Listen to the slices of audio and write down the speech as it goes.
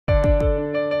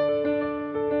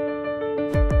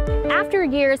After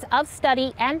years of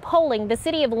study and polling, the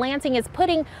city of Lansing is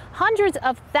putting hundreds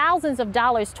of thousands of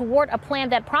dollars toward a plan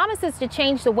that promises to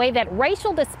change the way that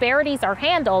racial disparities are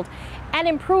handled and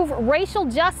improve racial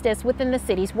justice within the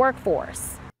city's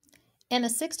workforce. In a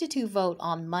 6-2 vote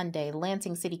on Monday,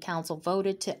 Lansing City Council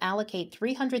voted to allocate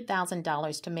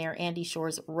 $300,000 to Mayor Andy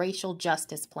Schor's racial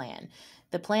justice plan.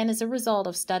 The plan is a result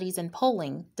of studies and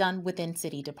polling done within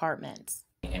city departments.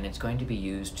 And it's going to be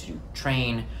used to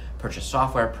train, purchase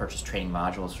software, purchase training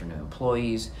modules for new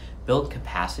employees, build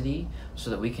capacity so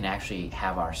that we can actually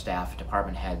have our staff,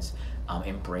 department heads,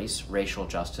 embrace racial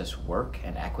justice work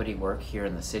and equity work here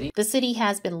in the city. The city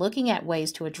has been looking at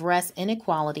ways to address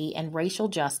inequality and racial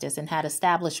justice and had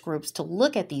established groups to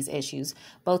look at these issues,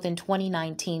 both in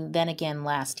 2019, then again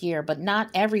last year, but not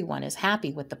everyone is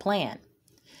happy with the plan.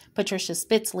 Patricia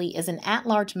Spitzley is an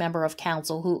at-large member of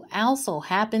council who also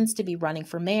happens to be running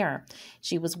for mayor.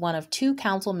 She was one of 2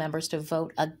 council members to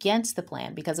vote against the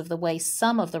plan because of the way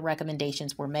some of the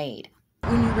recommendations were made.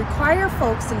 When you require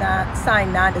folks to not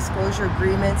sign non-disclosure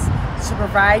agreements to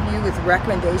provide you with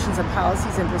recommendations and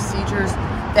policies and procedures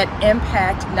that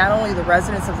impact not only the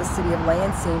residents of the city of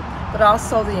Lansing, but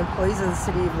also the employees of the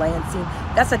city of Lansing,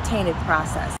 that's a tainted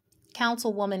process.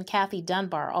 Councilwoman Kathy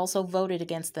Dunbar also voted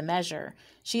against the measure.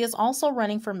 She is also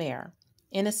running for mayor.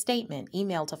 In a statement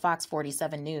emailed to Fox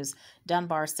 47 News,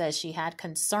 Dunbar says she had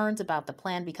concerns about the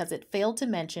plan because it failed to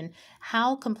mention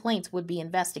how complaints would be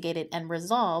investigated and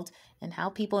resolved and how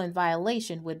people in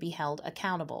violation would be held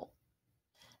accountable.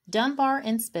 Dunbar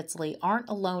and Spitzley aren't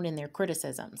alone in their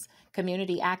criticisms.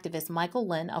 Community activist Michael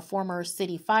Lynn, a former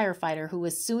city firefighter who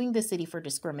is suing the city for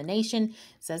discrimination,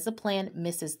 says the plan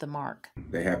misses the mark.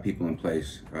 They have people in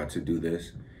place to do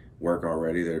this work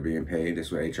already. They're being paid.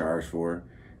 That's what HR is for.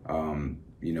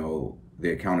 You know,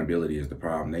 the accountability is the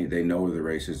problem. They know where the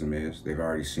racism is. They've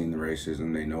already seen the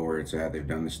racism. They know where it's at. They've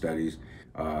done the studies.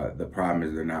 The problem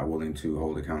is they're not willing to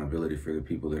hold accountability for the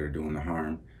people that are doing the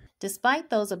harm. Despite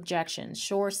those objections,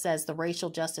 Schor says the racial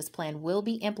justice plan will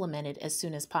be implemented as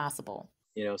soon as possible.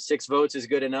 You know, 6 votes is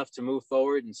good enough to move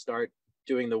forward and start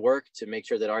doing the work to make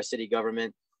sure that our city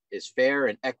government is fair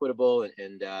and equitable,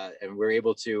 and we're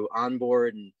able to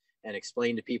onboard and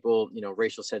explain to people, you know,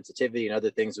 racial sensitivity and other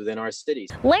things within our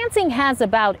cities. Lansing has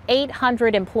about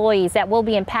 800 employees that will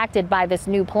be impacted by this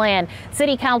new plan.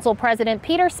 City Council President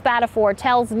Peter Spatafor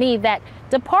tells me that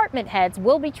department heads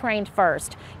will be trained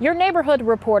first. Your neighborhood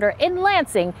reporter in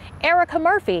Lansing, Erica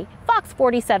Murphy, Fox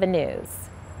 47 News.